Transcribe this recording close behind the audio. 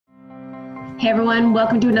Hey everyone,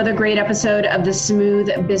 welcome to another great episode of the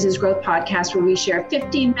Smooth Business Growth Podcast, where we share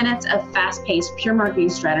 15 minutes of fast-paced, pure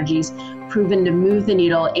marketing strategies proven to move the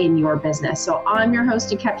needle in your business. So I'm your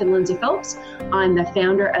host and Captain Lindsay Phillips. I'm the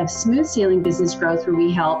founder of Smooth Sailing Business Growth, where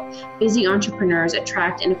we help busy entrepreneurs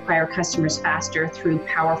attract and acquire customers faster through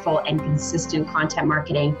powerful and consistent content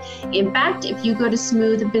marketing. In fact, if you go to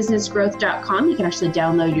smoothbusinessgrowth.com, you can actually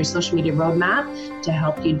download your social media roadmap to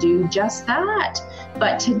help you do just that.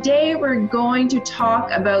 But today we're going to talk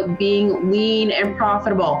about being lean and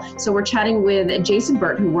profitable. So we're chatting with Jason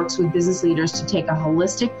Burt, who works with business leaders to take a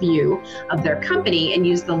holistic view of their company and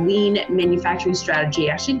use the lean manufacturing strategy,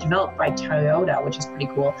 actually developed by Toyota, which is pretty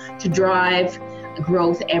cool, to drive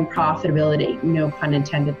growth and profitability. No pun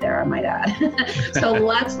intended there, I might add. So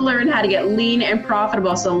let's learn how to get lean and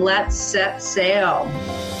profitable. So let's set sail.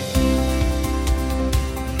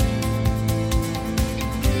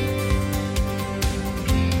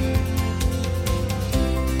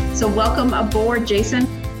 So welcome aboard, Jason.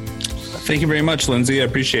 Thank you very much, Lindsay. I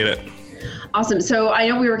appreciate it. Awesome. So I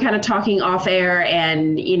know we were kind of talking off air,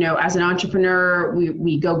 and, you know, as an entrepreneur,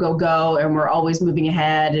 we go, and we're always moving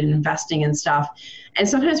ahead and investing and stuff. And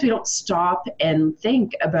sometimes we don't stop and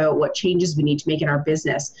think about what changes we need to make in our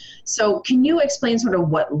business. So can you explain sort of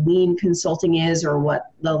what lean consulting is, or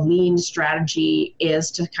what the lean strategy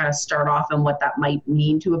is, to kind of start off, and what that might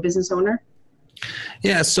mean to a business owner?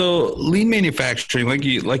 Yeah, so lean manufacturing, like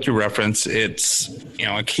you referenced, it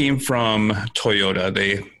came from Toyota.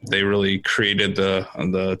 They really created the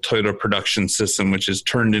Toyota production system, which is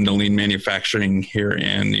turned into lean manufacturing here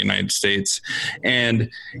in the United States. And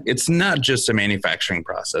it's not just a manufacturing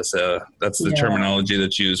process. That's the terminology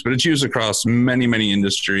that's used, but it's used across many, many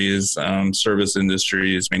industries, service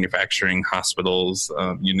industries, manufacturing, hospitals,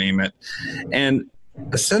 you name it. And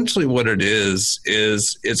essentially what it is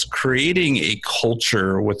it's creating a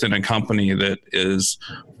culture within a company that is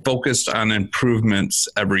focused on improvements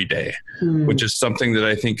every day, which is something that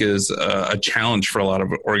I think is a challenge for a lot of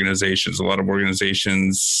organizations. A lot of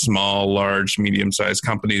organizations, small, large, medium-sized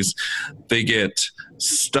companies, they get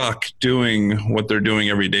stuck doing what they're doing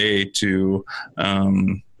every day to,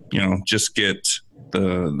 just get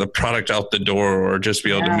the product out the door, or just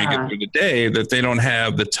be able to make it through the day, that they don't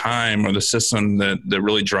have the time or the system that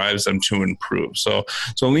really drives them to improve. So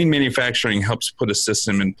lean manufacturing helps put a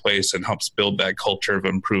system in place and helps build that culture of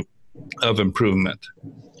improvement.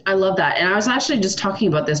 I love that. And I was actually just talking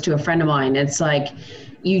about this to a friend of mine. It's like,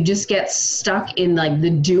 you just get stuck in like the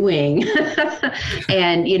doing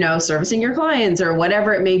and, servicing your clients or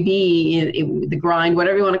whatever it may be, the grind,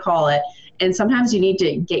 whatever you want to call it. And sometimes you need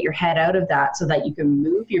to get your head out of that so that you can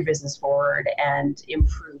move your business forward and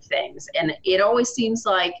improve things. And it always seems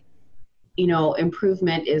like,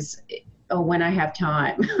 improvement is, when I have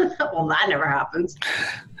time. Well, that never happens.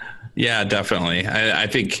 Yeah, definitely. I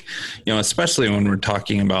think, especially when we're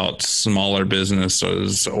talking about smaller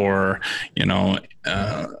businesses or,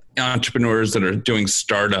 entrepreneurs that are doing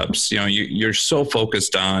startups, you're so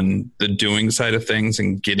focused on the doing side of things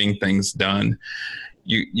and getting things done.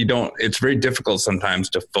 It's very difficult sometimes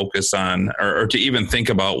to focus on or to even think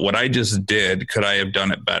about what I just did. Could I have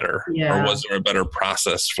done it better? Yeah. Or was there a better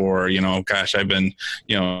process for, I've been,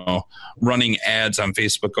 running ads on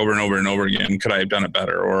Facebook over and over and over again. Could I have done it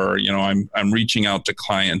better? Or, I'm reaching out to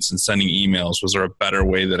clients and sending emails. Was there a better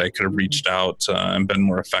way that I could have reached out and been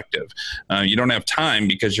more effective? You don't have time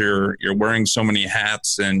because you're wearing so many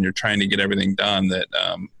hats and you're trying to get everything done that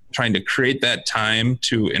trying to create that time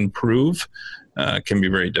to improve can be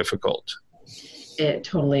very difficult. It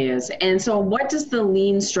totally is. And so what does the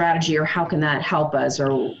lean strategy, or how can that help us,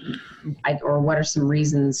 or what are some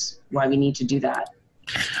reasons why we need to do that?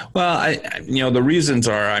 Well, the reasons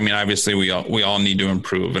are, obviously we all need to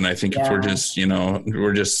improve. And I think if we're just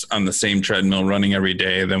on the same treadmill running every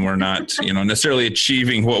day, then we're not, necessarily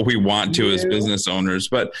achieving what we want to as business owners.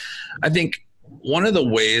 But I think one of the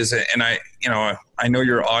ways, and I know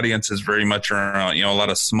your audience is very much around, a lot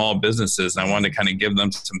of small businesses, and I want to kind of give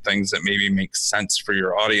them some things that maybe make sense for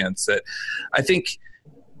your audience. That I think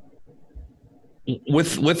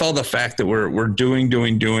with all the fact that we're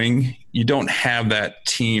doing, you don't have that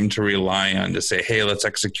team to rely on to say, hey, let's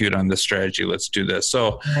execute on this strategy. Let's do this.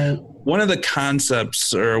 So one of the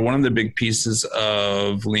concepts, or one of the big pieces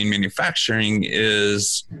of lean manufacturing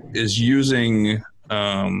is using,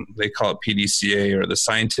 they call it PDCA, or the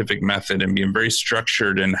scientific method, and being very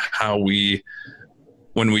structured in how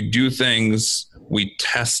when we do things, we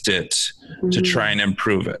test it to try and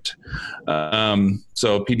improve it.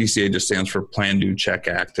 So PDCA just stands for Plan, Do, Check,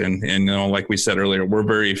 Act. And you know, like we said earlier, we're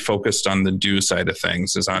very focused on the do side of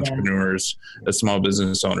things as entrepreneurs, as small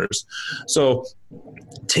business owners. So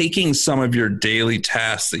taking some of your daily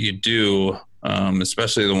tasks that you do,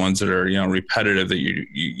 especially the ones that are, you know, repetitive, that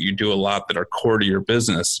you do a lot, that are core to your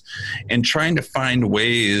business, and trying to find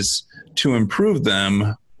ways to improve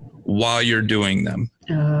them while you're doing them.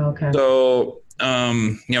 Oh, okay. So,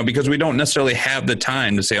 you know, because we don't necessarily have the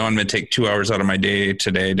time to say, oh, I'm going to take 2 hours out of my day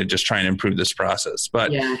today to just try and improve this process.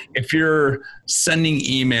 But if you're sending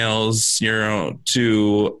emails, you know,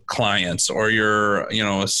 to clients, or you're, you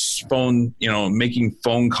know, making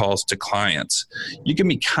phone calls to clients, you can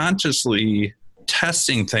be consciously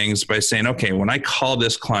testing things by saying, okay, when I call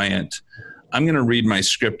this client, I'm going to read my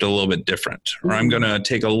script a little bit different, or I'm going to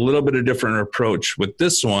take a little bit of different approach with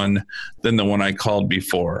this one than the one I called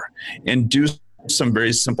before, and do some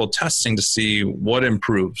very simple testing to see what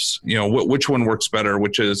improves, you know, which one works better,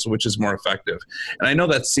 which is more effective. And I know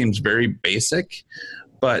that seems very basic,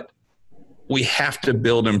 but we have to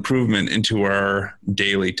build improvement into our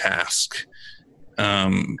daily task.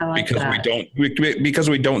 Because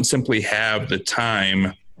we don't simply have the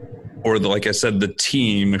time, or like I said, the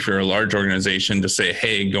team, if you're a large organization, to say,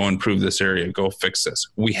 hey, go improve this area, go fix this.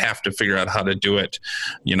 We have to figure out how to do it.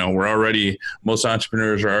 You know, most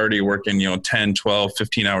entrepreneurs are already working, you know, 10, 12,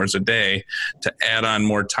 15 hours a day. To add on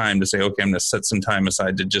more time to say, okay, I'm going to set some time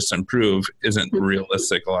aside to just improve isn't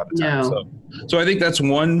realistic a lot of times. No. So I think that's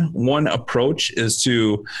one approach, is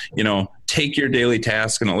to, you know, take your daily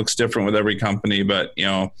task, and it looks different with every company, but, you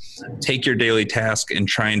know, take your daily task and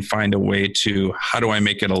try and find a way to, how do I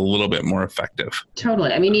make it a little bit more effective?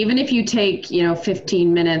 Totally. I mean, even if you take, you know,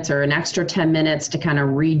 15 minutes or an extra 10 minutes to kind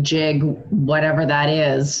of rejig whatever that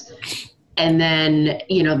is, and then,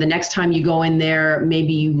 you know, the next time you go in there,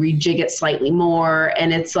 maybe you rejig it slightly more,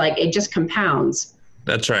 and it's like, it just compounds.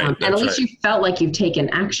 That's right. And at least you felt like you've taken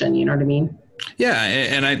action, you know what I mean? Yeah.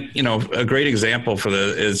 And I, you know, a great example for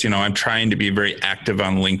that is, you know, I'm trying to be very active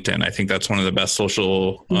on LinkedIn. I think that's one of the best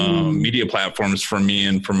social media platforms for me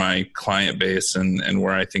and for my client base, and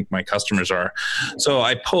where I think my customers are. So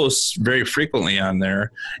I post very frequently on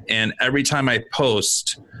there, and every time I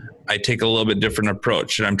post, I take a little bit different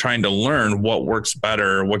approach, and I'm trying to learn what works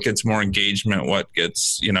better, what gets more engagement, what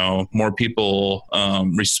gets, you know, more people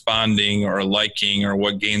responding or liking, or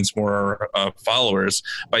what gains more followers,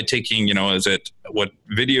 by taking, you know, what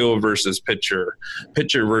video versus picture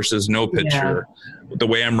versus no picture, the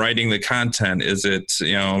way I'm writing the content. Is it,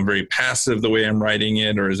 you know, very passive the way I'm writing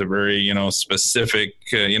it, or is it very, you know, specific?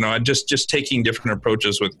 You know, I just taking different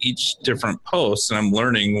approaches with each different post, and I'm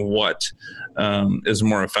learning what is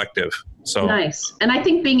more effective. So nice. And I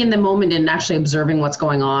think being in the moment and actually observing what's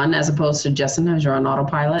going on, as opposed to just sometimes you're on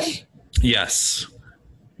autopilot. Yes.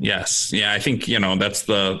 Yeah. I think, you know, that's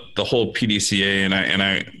the whole PDCA and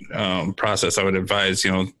I process. I would advise,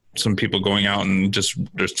 you know, some people going out and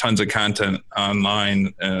there's tons of content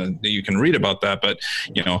online that you can read about that, but,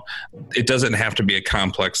 you know, it doesn't have to be a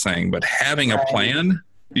complex thing, but having a plan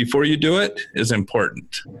before you do it is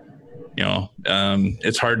important. You know,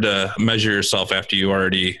 it's hard to measure yourself after you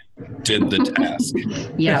already did the task.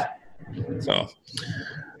 Yeah. So,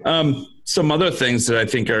 some other things that I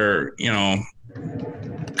think are, you know,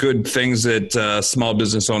 good things that small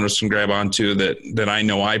business owners can grab onto, that I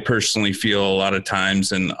know I personally feel a lot of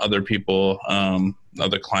times, and other people,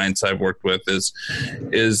 other clients I've worked with,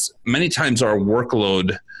 is many times our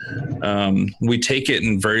workload, we take it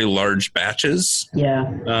in very large batches.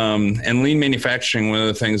 Yeah. And lean manufacturing, one of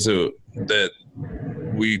the things that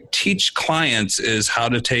we teach clients is how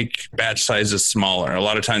to take batch sizes smaller. A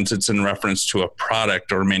lot of times it's in reference to a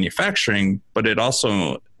product or manufacturing, but it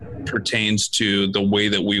also pertains to the way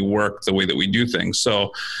that we work, the way that we do things.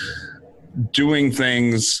 So doing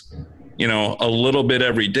things, you know, a little bit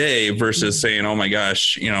every day versus saying, oh my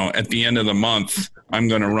gosh, you know, at the end of the month, I'm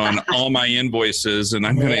going to run all my invoices and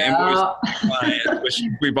I'm going to invoice clients, which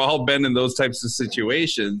we've all been in those types of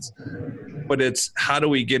situations. But it's, how do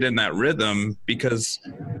we get in that rhythm? Because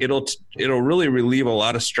it'll really relieve a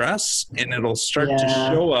lot of stress, and it'll start to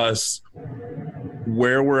show us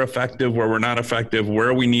where we're effective, where we're not effective,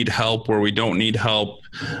 where we need help, where we don't need help.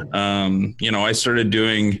 You know, I started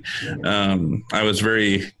doing, I was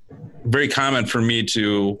very common for me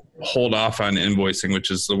to hold off on invoicing,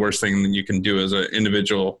 which is the worst thing that you can do as an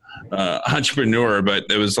individual entrepreneur. But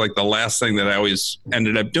it was like the last thing that I always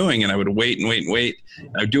ended up doing, and I would wait.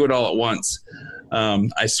 I'd do it all at once.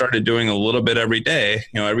 I started doing a little bit every day,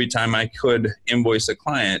 you know, every time I could invoice a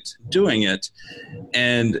client, doing it.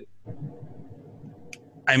 And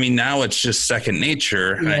I mean, now it's just second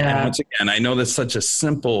nature. And once again, I know that's such a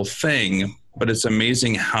simple thing, but it's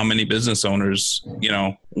amazing how many business owners,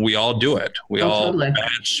 we all do it. We all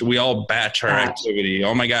batch our activity.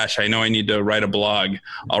 Oh my gosh, I know I need to write a blog.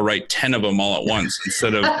 I'll write 10 of them all at once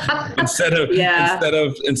instead of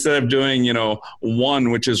doing,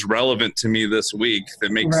 one, which is relevant to me this week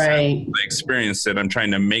that makes sense. I experienced it. I'm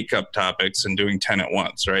trying to make up topics and doing 10 at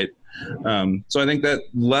once. Right. So I think that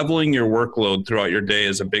leveling your workload throughout your day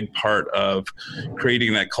is a big part of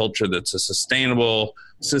creating that culture that's a sustainable,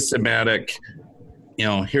 systematic,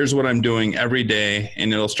 here's what I'm doing every day,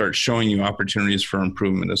 and it'll start showing you opportunities for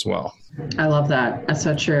improvement as well. I love that. That's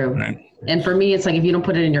so true. Right. And for me, it's like, if you don't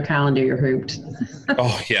put it in your calendar, you're hooped.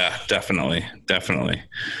 Oh yeah, definitely.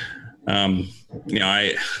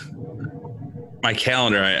 My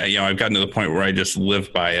calendar, I've gotten to the point where I just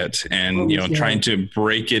live by it, and trying to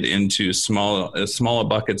break it into as small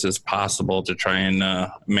buckets as possible to try and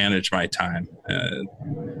manage my time.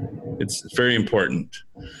 It's very important.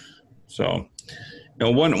 So,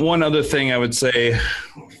 one other thing I would say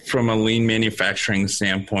from a lean manufacturing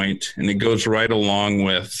standpoint, and it goes right along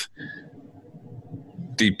with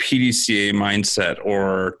the PDCA mindset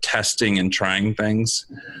or testing and trying things.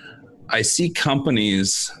 I see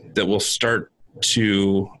companies that will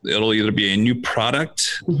it'll either be a new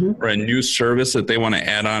product or a new service that they want to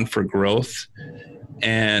add on for growth.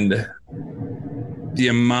 And the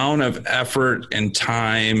amount of effort and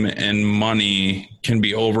time and money can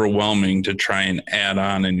be overwhelming to try and add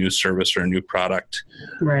on a new service or a new product.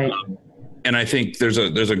 Right. And I think there's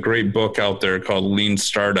a great book out there called Lean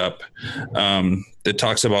Startup that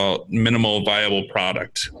talks about minimal viable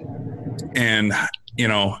product. And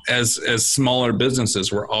as smaller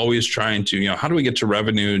businesses, we're always trying to, how do we get to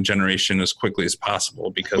revenue generation as quickly as possible?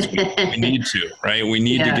 Because we need to, right? We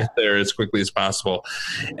need to get there as quickly as possible.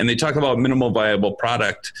 And they talk about minimal viable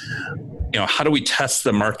product. How do we test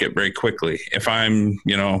the market very quickly? If I'm,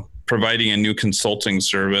 providing a new consulting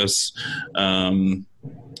service,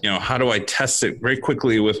 how do I test it very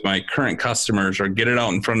quickly with my current customers or get it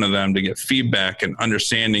out in front of them to get feedback and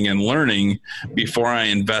understanding and learning before I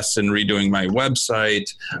invest in redoing my website,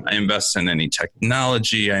 I invest in any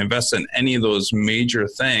technology, I invest in any of those major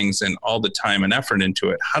things and all the time and effort into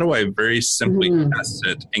it? How do I very simply test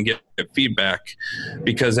it and get feedback?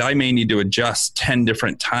 Because I may need to adjust 10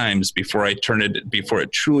 different times before it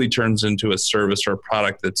truly turns into a service or a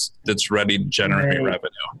product that's ready to generate revenue.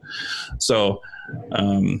 So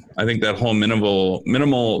I think that whole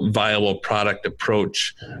minimal viable product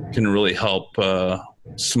approach can really help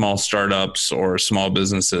small startups or small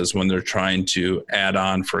businesses when they're trying to add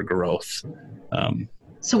on for growth.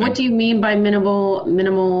 So what do you mean by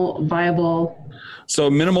minimal viable? So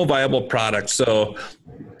minimal viable product. So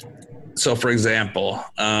for example,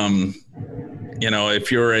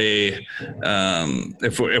 if you're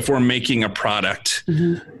if we're making a product,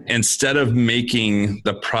 instead of making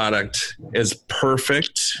the product as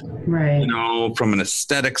perfect, right? From an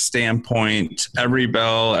aesthetic standpoint, every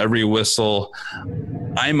bell, every whistle,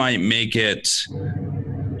 I might make it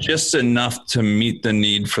just enough to meet the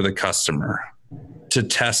need for the customer, to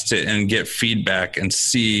test it and get feedback and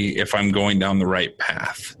see if I'm going down the right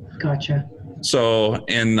path. Gotcha. So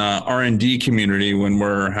in the R&D community,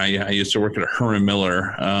 I used to work at a Herman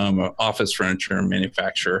Miller office furniture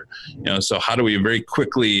manufacturer. So how do we very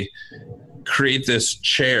quickly create this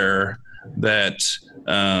chair that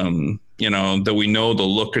that we know the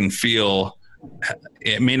look and feel?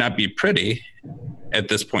 It may not be pretty at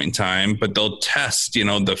this point in time, but they'll test,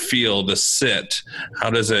 the feel, the sit. How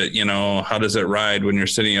does it ride when you're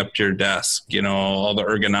sitting up to your desk? All the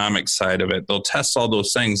ergonomic side of it. They'll test all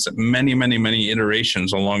those things, many, many, many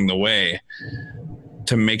iterations along the way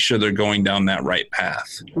to make sure they're going down that right path.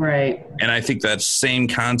 Right. And I think that same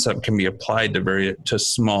concept can be applied to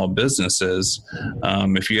small businesses.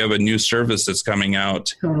 If you have a new service that's coming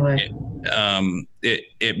out, totally.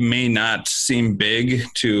 It may not seem big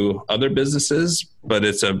to other businesses, but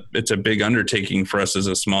it's a big undertaking for us as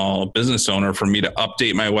a small business owner, for me to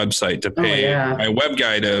update my website, to pay my web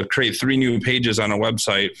guy to create 3 new pages on a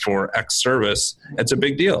website for X service. It's a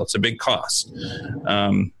big deal. It's a big cost.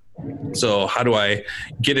 So how do I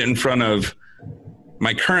get it in front of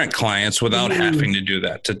my current clients without having to do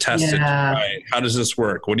that, to test it? Right? How does this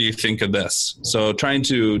work? What do you think of this? So trying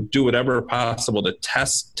to do whatever possible to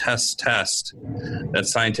test that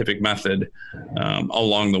scientific method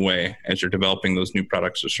along the way as you're developing those new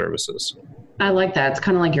products or services. I like that. It's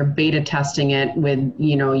kind of like you're beta testing it with,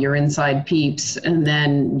 your inside peeps, and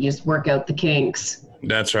then you just work out the kinks.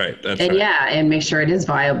 That's right. And make sure it is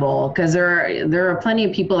viable, because there are plenty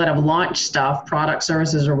of people that have launched stuff, product,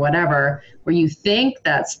 services, or whatever, where you think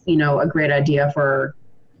that's, a great idea for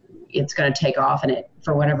it's going to take off, and it,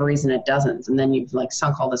 for whatever reason, it doesn't. And then you've like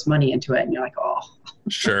sunk all this money into it, and you're like, oh.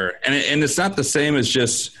 Sure. And it's not the same as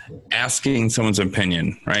just asking someone's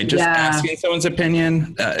opinion, right? Just asking someone's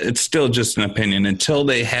opinion. It's still just an opinion until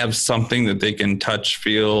they have something that they can touch,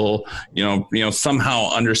 feel, somehow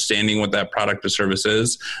understanding what that product or service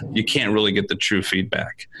is. You can't really get the true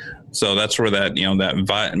feedback. So that's where that,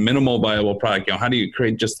 that minimal viable product, how do you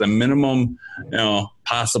create just the minimum,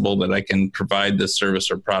 possible that I can provide this service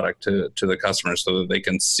or product to the customer so that they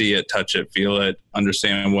can see it, touch it, feel it,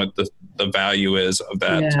 understand what the value is of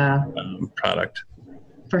that product.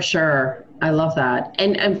 For sure. I love that.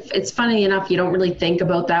 And it's funny enough, you don't really think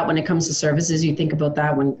about that when it comes to services. You think about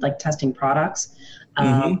that when like testing products.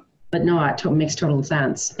 But no, it makes total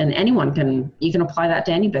sense. And you can apply that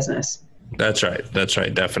to any business. That's right.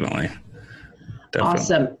 Definitely.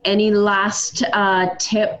 Awesome. Any last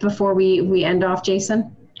tip before we end off,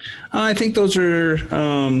 Jason? I think those are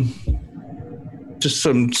just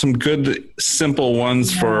some good, simple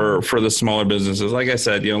ones for the smaller businesses. Like I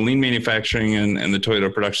said, lean manufacturing and the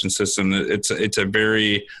Toyota production system,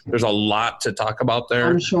 there's a lot to talk about there.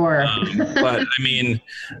 I'm sure. But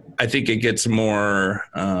I think it gets more,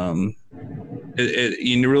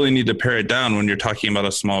 you really need to pare it down when you're talking about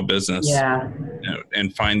a small business.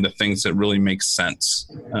 And find the things that really make sense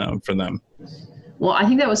for them. Well, I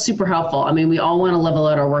think that was super helpful. We all want to level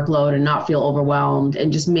out our workload and not feel overwhelmed,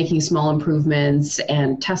 and just making small improvements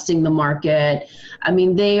and testing the market.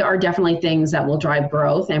 They are definitely things that will drive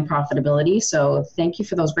growth and profitability. So thank you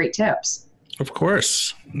for those great tips. Of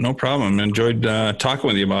course. No problem. Enjoyed talking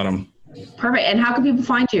with you about them. Perfect. And how can people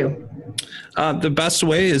find you? The best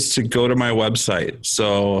way is to go to my website.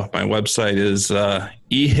 So my website is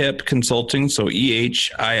EHIP Consulting, so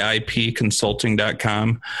EHIIP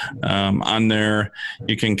Consulting.com. On there,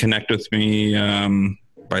 you can connect with me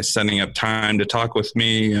by setting up time to talk with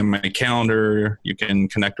me in my calendar. You can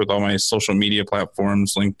connect with all my social media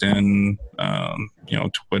platforms, LinkedIn,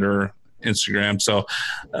 Twitter, Instagram. So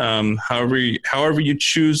however you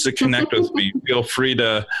choose to connect with me, feel free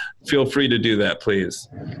to do that, please.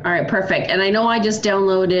 All right, perfect. And I know I just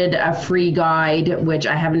downloaded a free guide, which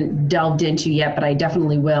I haven't delved into yet, but I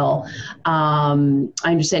definitely will. I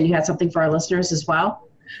understand you had something for our listeners as well.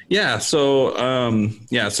 Yeah. So,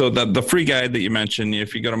 so the free guide that you mentioned,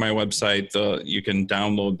 if you go to my website, you can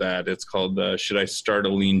download that. It's called Should I Start a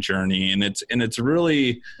Lean Journey? And it's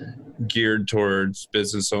really geared towards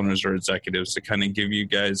business owners or executives to kind of give you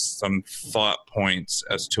guys some thought points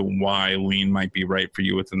as to why lean might be right for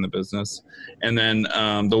you within the business. And then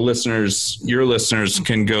your listeners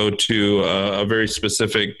can go to a very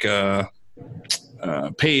specific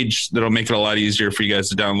page that'll make it a lot easier for you guys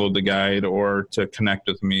to download the guide or to connect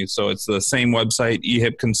with me. So it's the same website,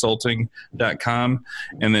 ehipconsulting.com,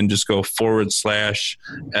 and then just go /SBG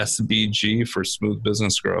for smooth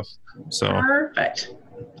business growth. So perfect.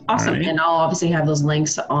 Awesome. Right. And I'll obviously have those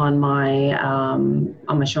links on my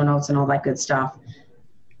show notes and all that good stuff.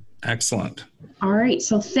 Excellent. All right.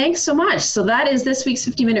 So thanks so much. So that is this week's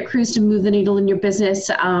 50-minute cruise to move the needle in your business.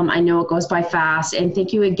 I know it goes by fast. And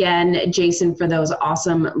thank you again, Jason, for those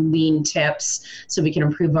awesome lean tips so we can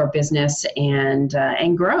improve our business and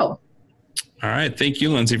grow. All right. Thank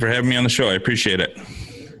you, Lindsay, for having me on the show. I appreciate it.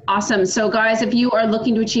 Awesome. So guys, if you are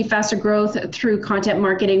looking to achieve faster growth through content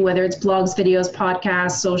marketing, whether it's blogs, videos,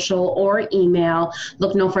 podcasts, social, or email,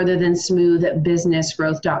 look no further than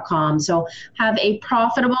smoothbusinessgrowth.com. So have a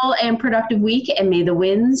profitable and productive week, and may the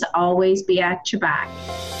winds always be at your back.